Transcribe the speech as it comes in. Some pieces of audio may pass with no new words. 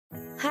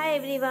Hi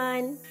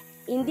everyone.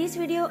 In this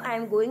video I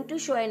am going to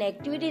show an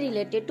activity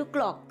related to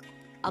clock.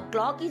 A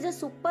clock is a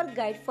super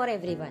guide for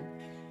everyone.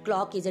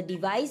 Clock is a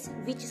device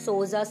which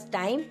shows us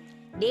time,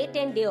 date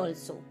and day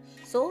also.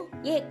 So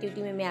ये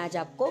activity में मैं आज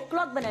आपको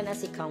clock banana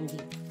सिखाऊंगी.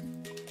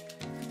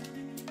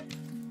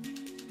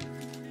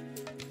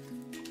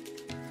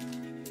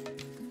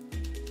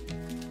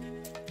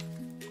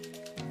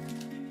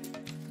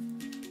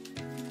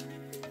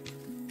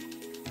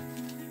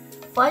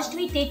 First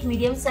we take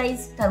medium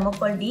size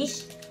thermocol dish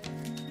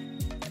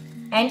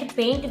and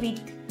paint with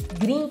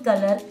green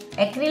color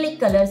acrylic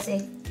color से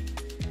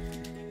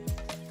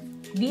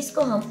dish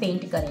को हम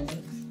paint करेंगे.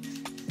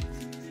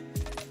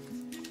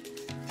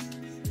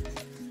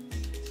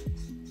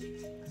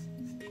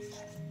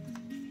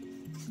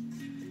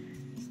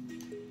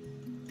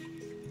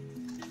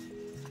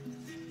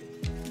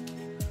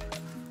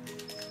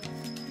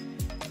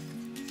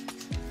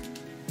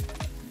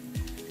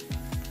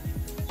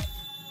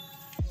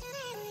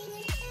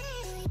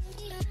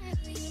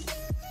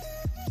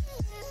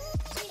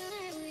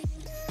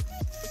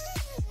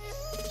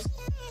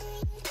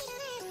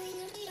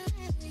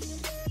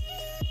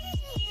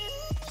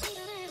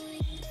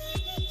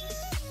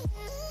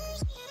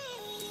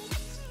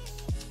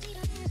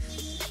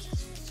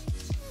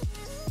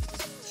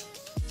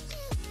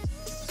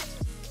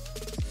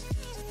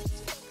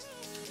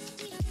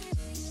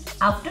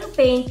 After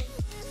paint,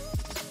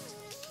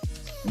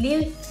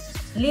 leave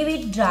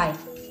it dry.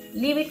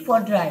 Leave it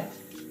for dry.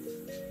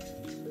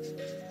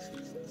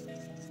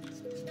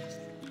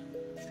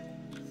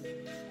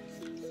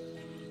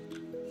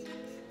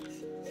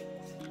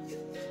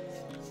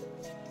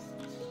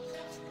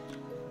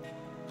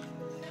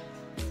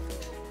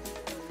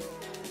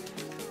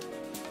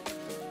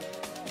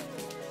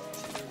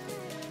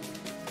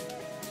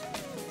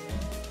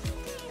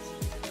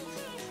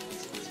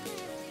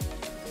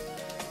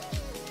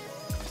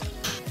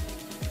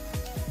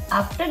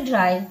 After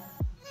dry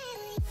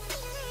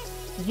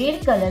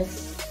red colours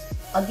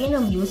again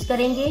हम use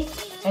करेंगे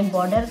and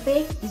border पे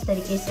इस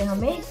तरीके से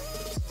हमें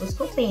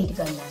उसको पेंट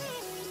करना है.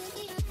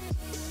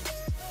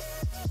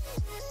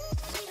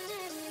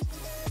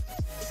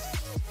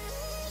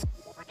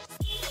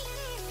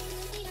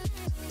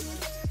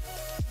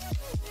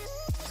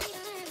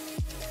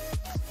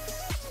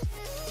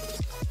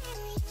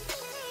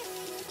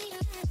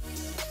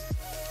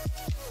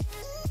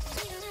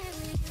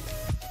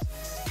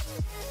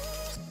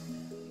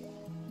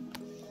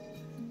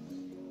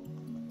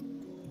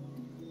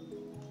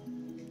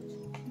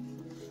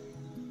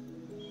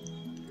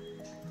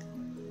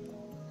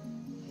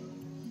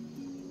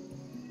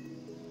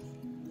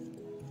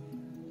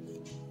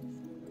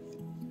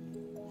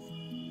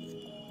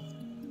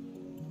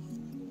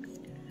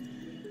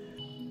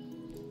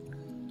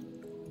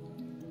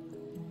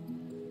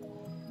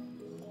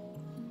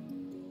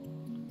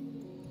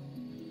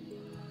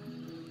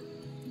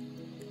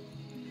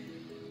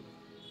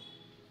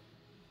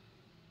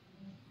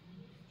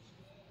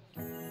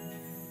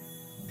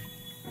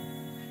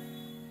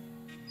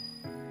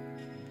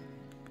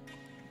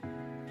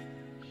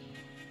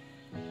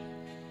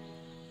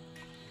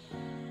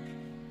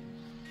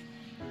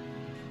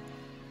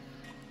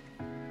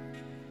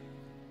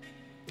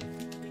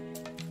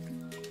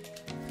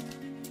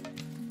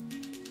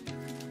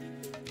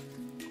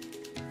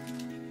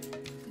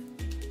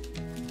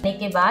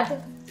 के बाद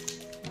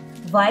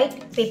व्हाइट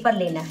पेपर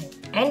लेना है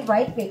एंड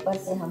व्हाइट पेपर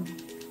से हम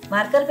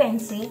मार्कर पेन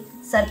से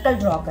सर्कल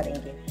ड्रॉ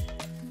करेंगे.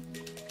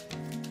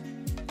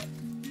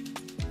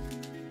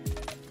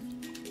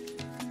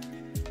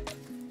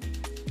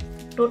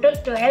 टोटल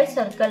 12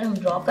 सर्कल हम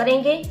ड्रॉ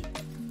करेंगे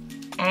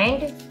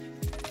एंड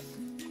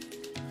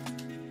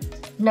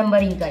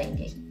नंबरिंग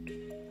करेंगे.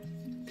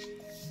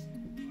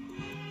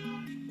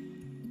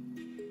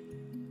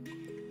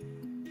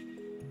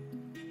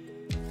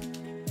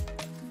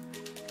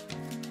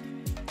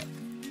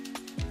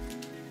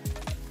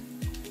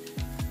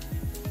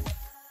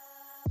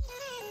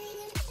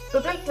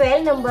 टोटल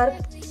 12 नंबर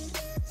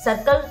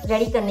सर्कल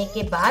रेडी करने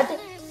के बाद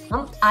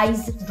हम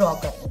आईज ड्रॉ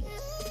करेंगे.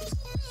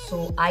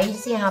 सो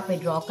आईज यहाँ पे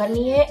ड्रॉ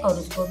करनी है और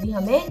उसको भी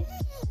हमें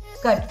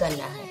कट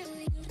करना है.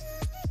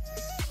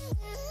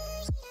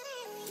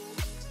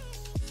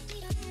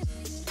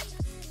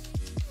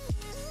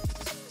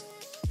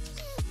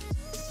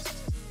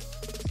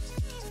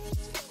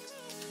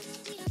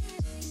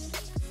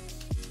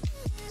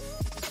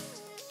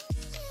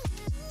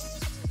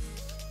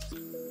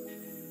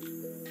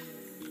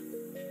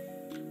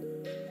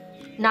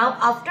 नाउ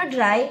आफ्टर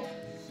ड्राई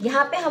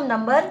यहाँ पे हम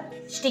नंबर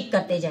स्टिक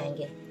करते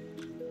जाएंगे.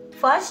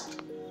 फर्स्ट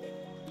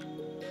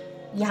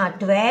यहाँ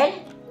 12,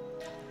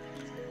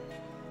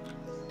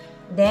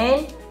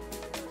 देन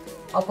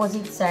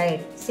ऑपोजिट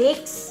साइड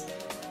 6,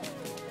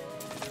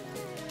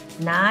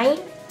 9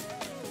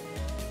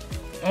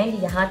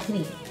 एंड यहाँ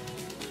 3.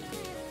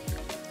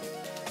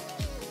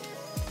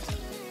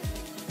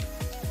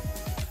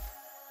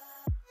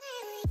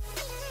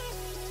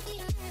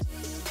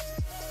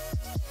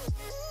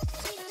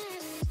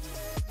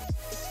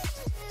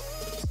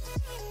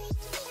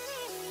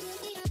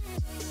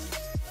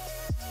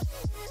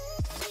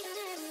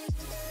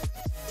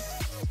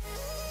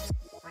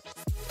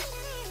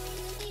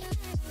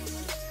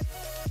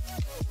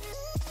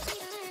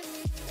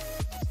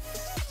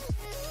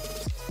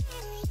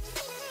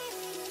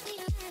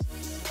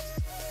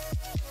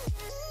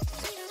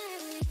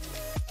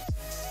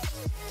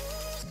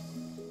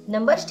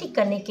 नंबर स्टिक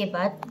करने के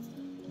बाद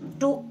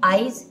 2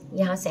 आईज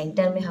यहाँ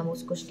सेंटर में हम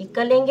उसको स्टिक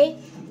कर लेंगे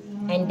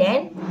एंड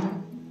देन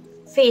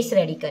फेस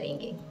रेडी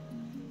करेंगे।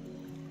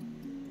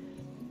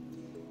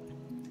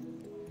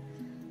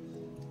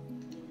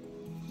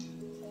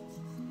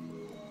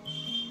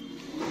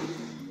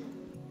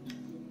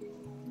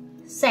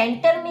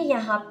 सेंटर में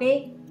यहाँ पे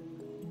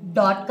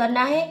डॉट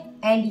करना है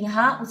एंड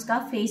यहाँ उसका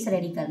फेस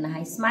रेडी करना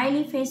है।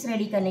 स्माइली फेस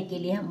रेडी करने के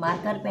लिए हम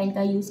मार्कर पेन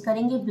का यूज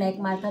करेंगे, ब्लैक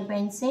मार्कर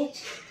पेन से।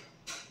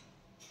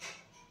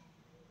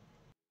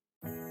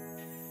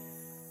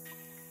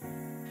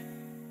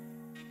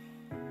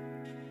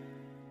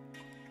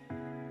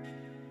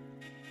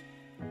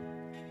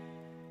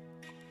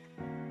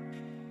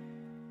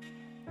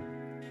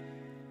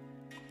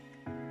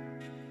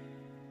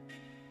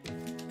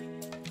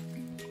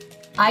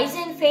 आईज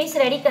एंड फेस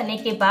रेडी करने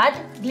के बाद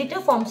ग्लिटर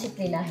फॉर्म शीट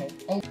लेना है।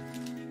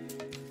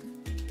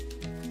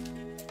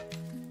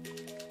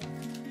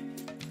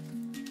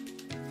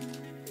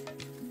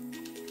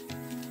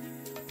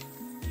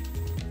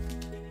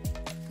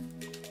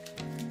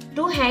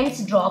 टू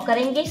हैंड्स ड्रॉ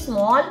करेंगे,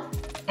 small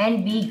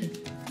and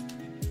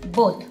big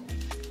both.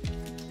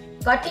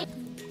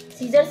 Cutting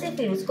scissor से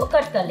फिर उसको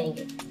कट कर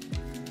लेंगे।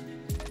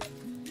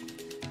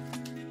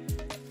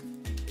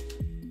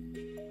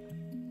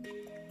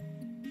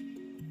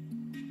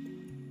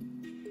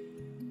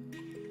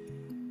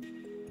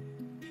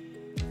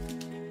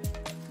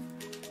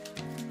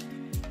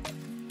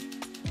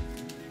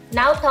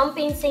 नाउ थंब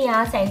पिन से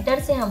यहाँ सेंटर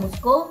से हम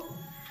उसको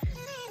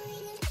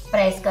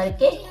प्रेस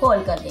करके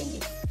होल्ड कर देंगे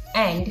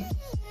एंड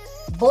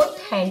बोथ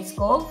हैंड्स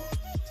को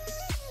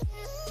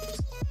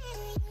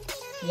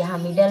यहाँ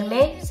मिडल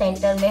में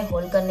सेंटर में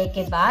होल्ड करने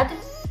के बाद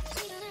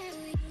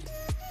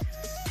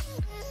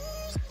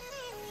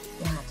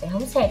यहाँ पे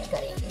हम सेट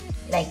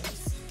करेंगे लाइक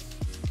दिस।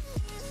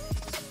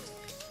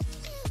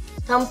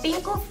 थंब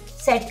पिन को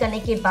सेट करने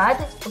के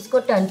बाद उसको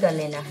टर्न कर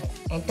लेना है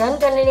एंड टर्न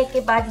कर लेने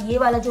के बाद ये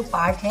वाला जो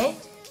पार्ट है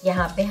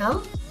यहाँ पे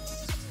हम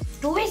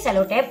 2-वे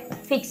सेलो टेप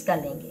फिक्स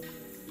कर लेंगे।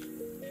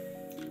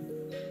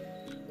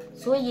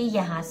 सो ये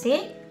यहाँ से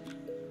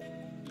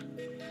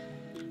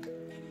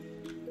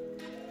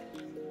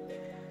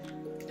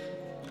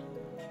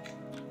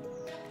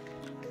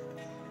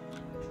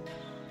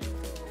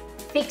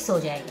फिक्स हो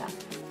जाएगा।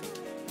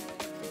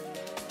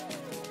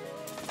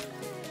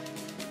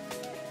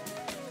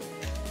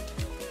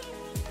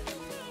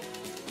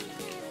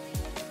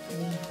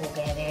 ये हो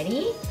गया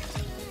ready.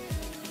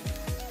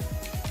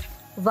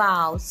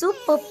 Wow,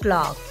 superb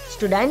clock.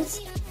 Students,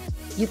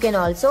 you can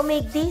also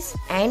make this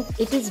and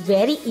it is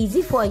very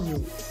easy for you.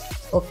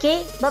 Okay,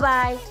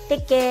 bye-bye.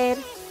 Take care.